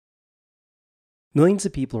Millions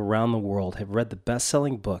of people around the world have read the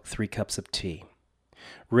best-selling book 3 Cups of Tea.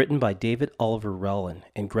 Written by David Oliver Relin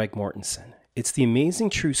and Greg Mortensen, it's the amazing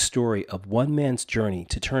true story of one man's journey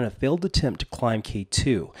to turn a failed attempt to climb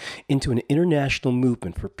K2 into an international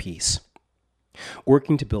movement for peace.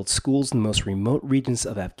 Working to build schools in the most remote regions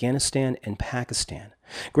of Afghanistan and Pakistan,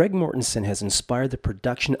 Greg Mortensen has inspired the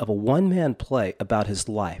production of a one-man play about his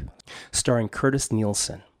life, starring Curtis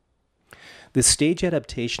Nielsen. This stage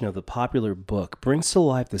adaptation of the popular book brings to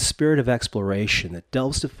life the spirit of exploration that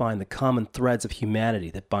delves to find the common threads of humanity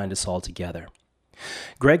that bind us all together.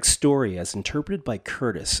 Greg's story, as interpreted by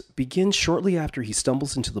Curtis, begins shortly after he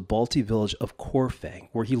stumbles into the Balti village of Korfang,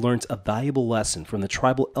 where he learns a valuable lesson from the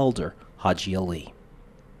tribal elder, Haji Ali.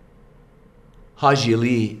 Haji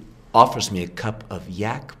Ali offers me a cup of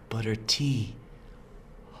yak butter tea.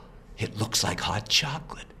 It looks like hot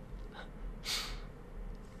chocolate.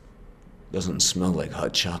 Doesn't smell like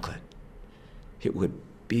hot chocolate. It would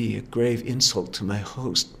be a grave insult to my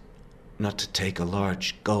host not to take a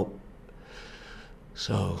large gulp.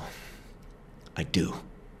 So, I do.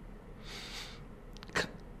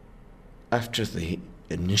 After the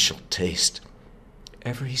initial taste,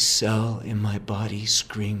 every cell in my body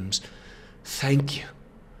screams, "Thank you."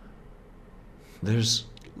 There's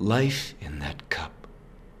life in that cup.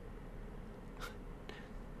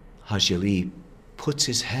 Haji Ali puts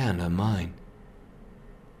his hand on mine.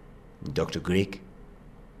 "Dr. Greg,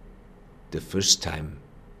 the first time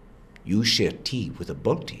you share tea with a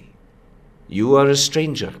Balti, you are a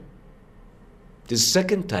stranger. The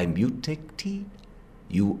second time you take tea,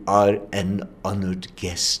 you are an honored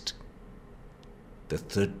guest. The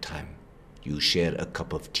third time you share a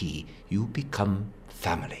cup of tea, you become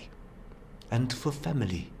family. And for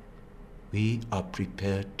family, we are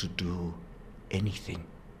prepared to do anything,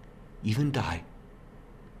 even die.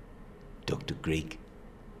 Dr. Greg,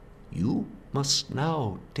 you must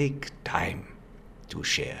now take time to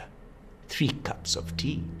share 3 cups of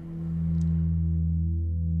tea."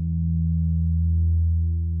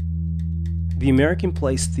 The American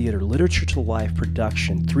Place Theater Literature to Life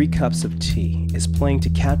production 3 Cups of Tea is playing to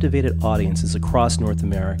captivated audiences across North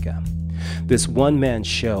America. This one-man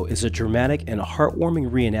show is a dramatic and a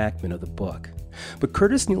heartwarming reenactment of the book, but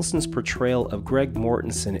Curtis Nielsen's portrayal of Greg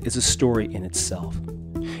Mortensen is a story in itself.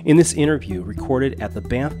 In this interview, recorded at the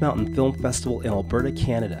Banff Mountain Film Festival in Alberta,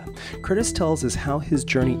 Canada, Curtis tells us how his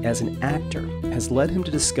journey as an actor has led him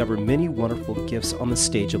to discover many wonderful gifts on the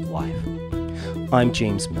stage of life. I'm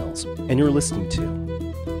James Mills, and you're listening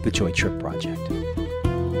to The Joy Trip Project.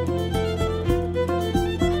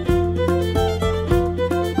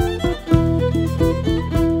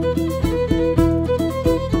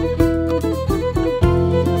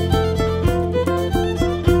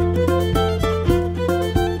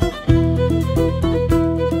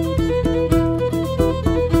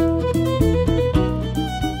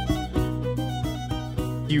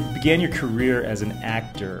 You began your career as an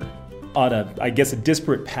actor on a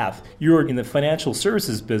disparate path. You were in the financial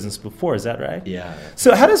services business before, is that right? Yeah.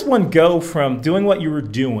 So how does one go from doing what you were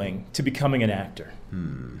doing to becoming an actor?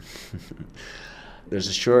 There's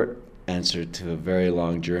a short answer to a very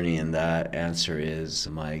long journey, and that answer is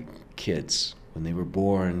my kids. When they were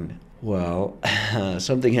born, well,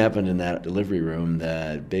 something happened in that delivery room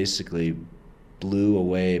that basically blew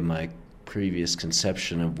away my previous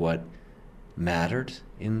conception of what mattered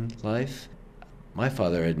in life. My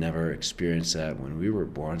father had never experienced that when we were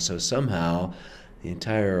born, so somehow the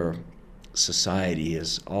entire society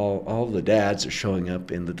is all the dads are showing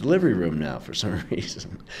up in the delivery room now for some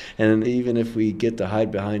reason. And even if we get to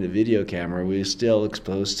hide behind a video camera, we're still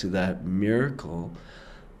exposed to that miracle,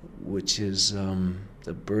 which is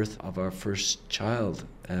the birth of our first child.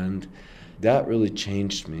 And that really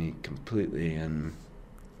changed me completely. And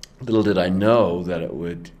little did I know that it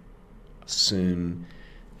would soon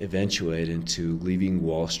eventuate into leaving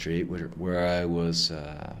Wall Street, where I was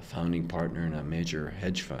a founding partner in a major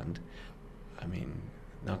hedge fund. I mean,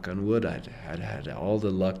 knock on wood, I'd had all the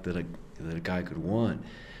luck that a guy could want.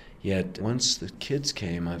 Yet once the kids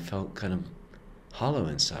came, I felt kind of hollow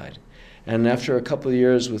inside. And after a couple of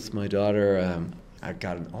years with my daughter, I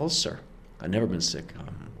got an ulcer. I'd never been sick on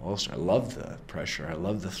an ulcer. I loved the pressure. I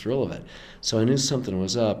loved the thrill of it. So I knew something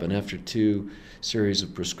was up. And after 2 series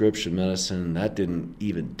of prescription medicine, that didn't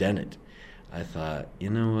even dent it. I thought, you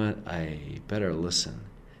know what? I better listen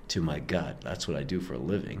to my gut. That's what I do for a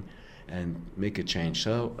living. And make a change.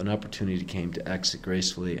 So an opportunity came to exit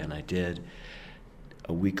gracefully, and I did.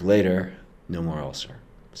 A week later, no more ulcer.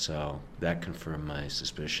 So that confirmed my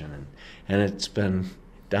suspicion. And it's been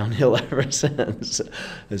downhill ever since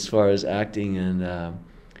as far as acting. And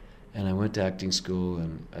And I went to acting school,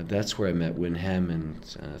 and that's where I met Win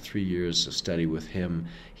Hammond. 3 years of study with him.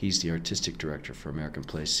 He's the artistic director for American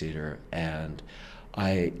Place Theatre, and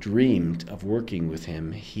I dreamed of working with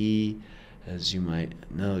him. He, as you might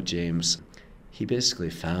know, James, he basically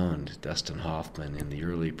found Dustin Hoffman in the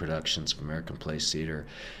early productions of American Place Theatre.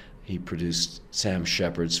 He produced Sam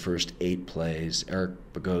Shepard's first 8 plays. Eric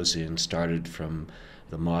Bogosian started from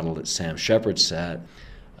the model that Sam Shepard set.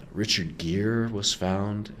 Richard Gere was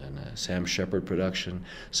found in a Sam Shepard production.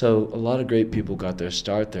 So a lot of great people got their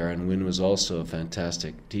start there, and Win was also a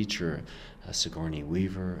fantastic teacher. Sigourney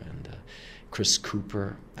Weaver and Chris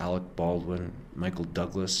Cooper, Alec Baldwin, Michael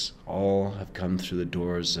Douglas, all have come through the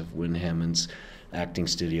doors of Win Hammond's acting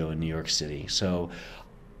studio in New York City. So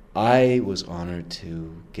I was honored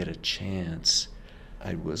to get a chance.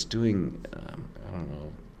 I was doing,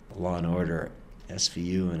 Law and Order,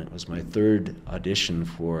 SVU, and it was my 3rd audition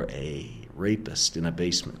for a rapist in a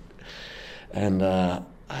basement. And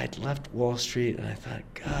I'd left Wall Street, and I thought,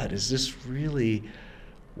 God, is this really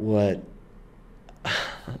what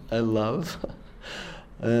I love?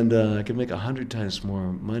 And I could make 100 times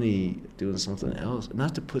more money doing something else.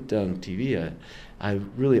 Not to put down TV, I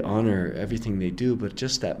really honor everything they do, but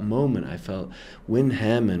just that moment I felt Win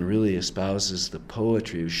Hammond really espouses the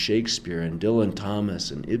poetry of Shakespeare and Dylan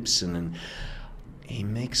Thomas and Ibsen, and he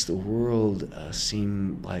makes the world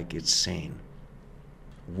seem like it's sane.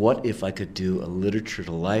 What if I could do a Literature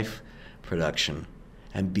to Life production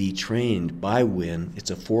and be trained by Win?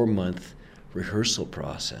 It's a 4-month rehearsal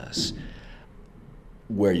process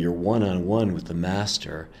where you're one-on-one with the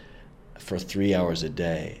master for 3 hours a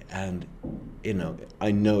day. And,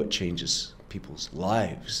 I know it changes people's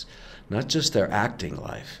lives, not just their acting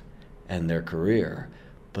life and their career,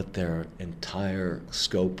 but their entire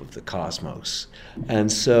scope of the cosmos. And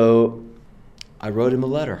so I wrote him a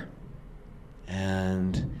letter.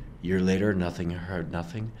 And a year later, heard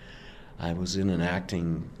nothing. I was in an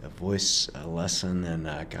acting voice lesson, and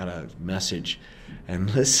I got a message.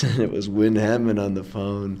 And listen, it was Win Hammond on the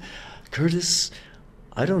phone. Curtis,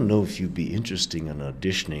 I don't know if you'd be interested in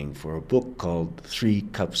auditioning for a book called 3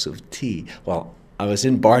 Cups of Tea. Well, I was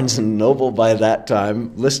in Barnes & Noble by that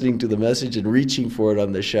time, listening to the message and reaching for it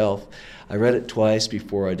on the shelf. I read it twice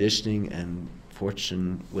before auditioning, and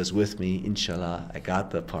fortune was with me. Inshallah, I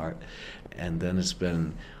got the part. And then it's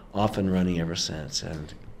been off and running ever since,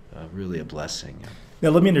 and really a blessing. Now,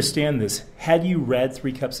 let me understand this. Had you read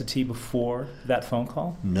 3 Cups of Tea before that phone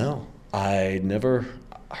call? No, I never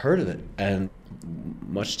heard of it. And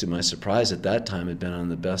much to my surprise, at that time, it had been on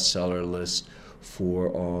the bestseller list for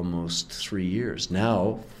almost 3 years.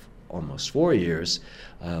 Now, almost 4 years.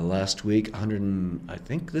 Last week, I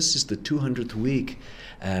think this is the 200th week.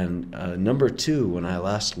 And number 2, when I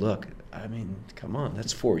last looked, I mean, come on,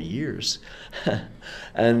 that's 4 years.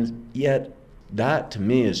 And yet, that to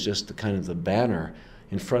me is just the banner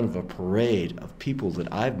in front of a parade of people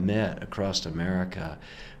that I've met across America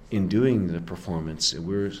in doing the performance.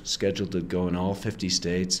 We're scheduled to go in all 50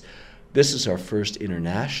 states. This is our first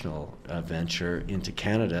international venture into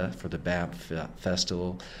Canada for the Banff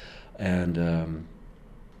Festival. And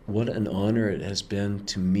what an honor it has been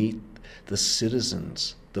to meet the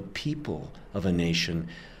citizens, the people of a nation.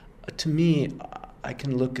 To me, I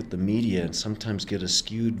can look at the media and sometimes get a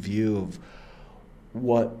skewed view of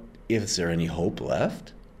is there any hope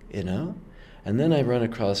left, And then I run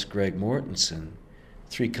across Greg Mortensen,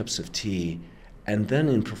 3 Cups of Tea, and then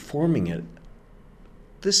in performing it,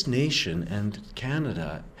 this nation and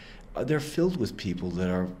Canada, they're filled with people that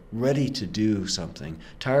are ready to do something,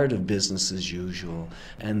 tired of business as usual,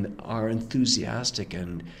 and are enthusiastic.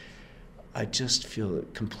 And I just feel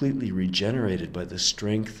completely regenerated by the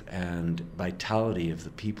strength and vitality of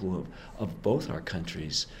the people of both our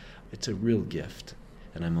countries. It's a real gift,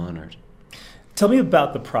 and I'm honored. Tell me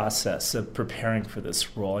about the process of preparing for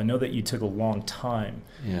this role. I know that you took a long time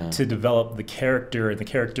to develop the character and the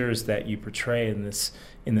characters that you portray in this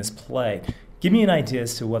play. Give me an idea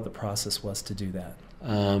as to what the process was to do that.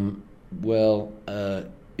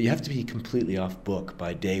 You have to be completely off book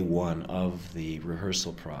by day 1 of the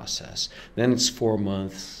rehearsal process. Then it's 4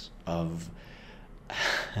 months of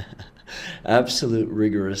absolute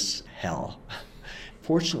rigorous hell.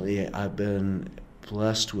 Fortunately, I've been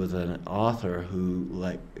blessed with an author who,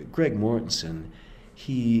 like Greg Mortensen,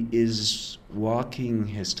 he is walking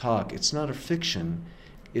his talk. It's not a fiction.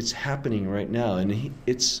 It's happening right now. And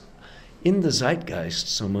it's in the zeitgeist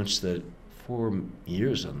so much that 4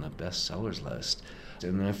 years on the bestsellers list.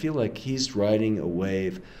 And I feel like he's riding a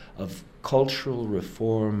wave of cultural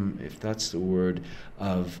reform, if that's the word,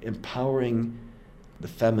 of empowering the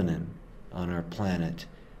feminine on our planet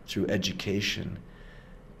through education,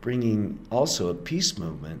 bringing also a peace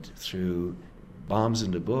movement through bombs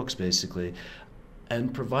into books, basically,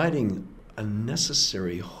 and providing a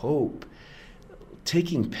necessary hope,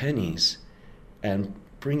 taking pennies and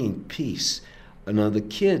bringing peace. Now, the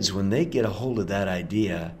kids, when they get a hold of that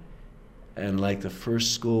idea, and like the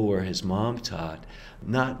first school where his mom taught,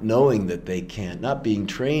 not knowing that they can't, not being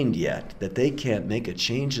trained yet, that they can't make a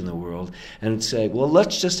change in the world, and say, well,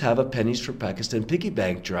 let's just have a Pennies for Pakistan piggy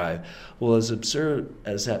bank drive. Well, as absurd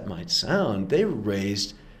as that might sound, they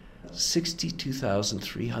raised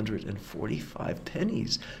 62,345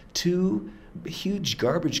 pennies, 2 huge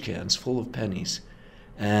garbage cans full of pennies.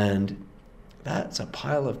 And that's a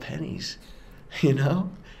pile of pennies, you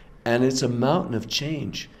know? And it's a mountain of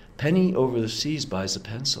change. Penny over the seas buys a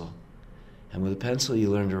pencil. And with a pencil,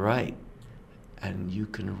 you learn to write. And you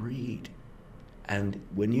can read. And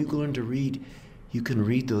when you learn to read, you can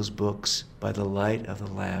read those books by the light of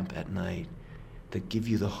the lamp at night that give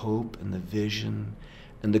you the hope and the vision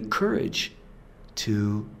and the courage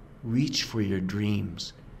to reach for your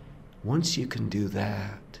dreams. Once you can do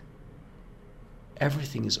that,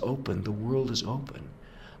 everything is open. The world is open.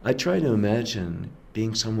 I try to imagine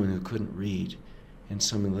being someone who couldn't read in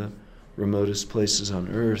some of the remotest places on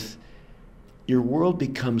earth. Your world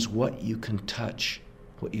becomes what you can touch,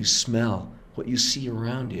 what you smell, what you see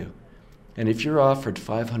around you. And if you're offered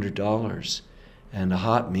 $500 and a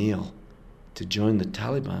hot meal to join the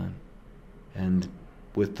Taliban, and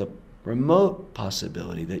with the remote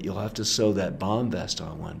possibility that you'll have to sew that bomb vest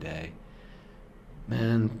on one day,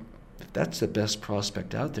 man, if that's the best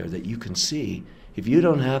prospect out there that you can see, if you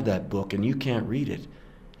don't have that book and you can't read it,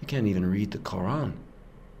 you can't even read the Quran,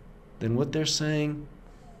 then what they're saying,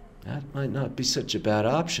 that might not be such a bad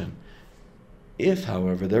option. If,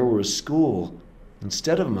 however, there were a school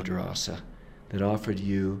instead of a madrasa that offered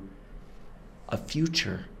you a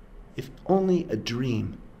future, if only a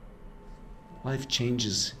dream, life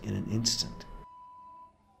changes in an instant.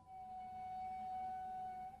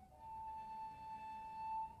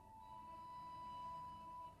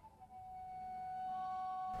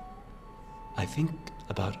 I think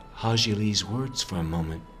about Haji Ali's words for a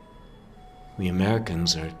moment. We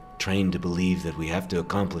Americans are trained to believe that we have to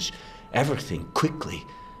accomplish everything quickly.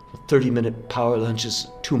 30-minute power lunches,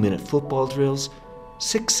 2-minute football drills,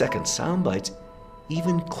 6-second sound bites.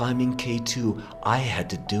 Even climbing K2, I had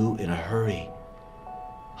to do in a hurry.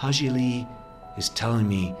 Haji Ali is telling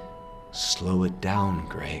me, slow it down,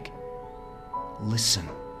 Greg. Listen,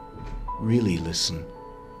 really listen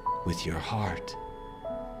with your heart.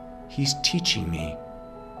 He's teaching me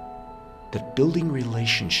that building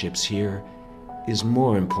relationships here is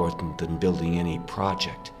more important than building any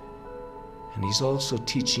project. And he's also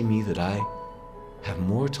teaching me that I have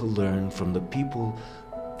more to learn from the people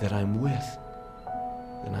that I'm with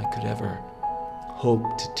than I could ever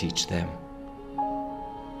hope to teach them.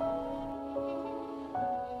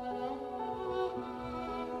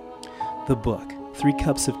 The book, 3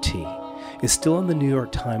 Cups of Tea, is still on the New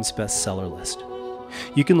York Times bestseller list.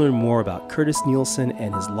 You can learn more about Curtis Nielsen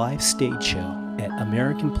and his live stage show at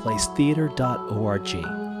AmericanPlaceTheater.org.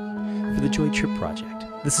 For the Joy Trip Project,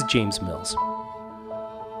 this is James Mills.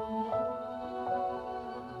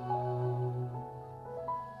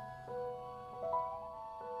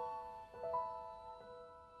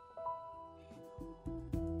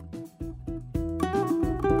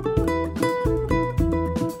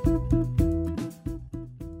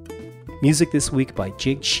 Music this week by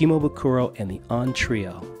Jake Shimobukuro and the On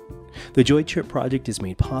Trio. The Joy Trip Project is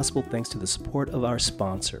made possible thanks to the support of our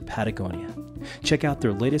sponsor, Patagonia. Check out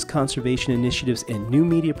their latest conservation initiatives and new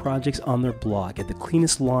media projects on their blog at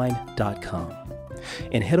thecleanestline.com.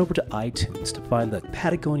 And head over to iTunes to find the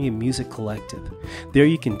Patagonia Music Collective. There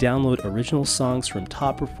you can download original songs from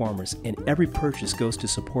top performers, and every purchase goes to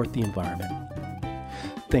support the environment.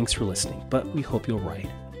 Thanks for listening, but we hope you'll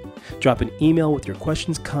write. Drop an email with your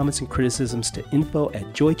questions, comments, and criticisms to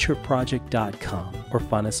info@joytripproject.com or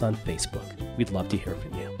find us on Facebook. We'd love to hear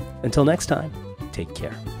from you. Until next time, take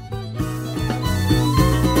care.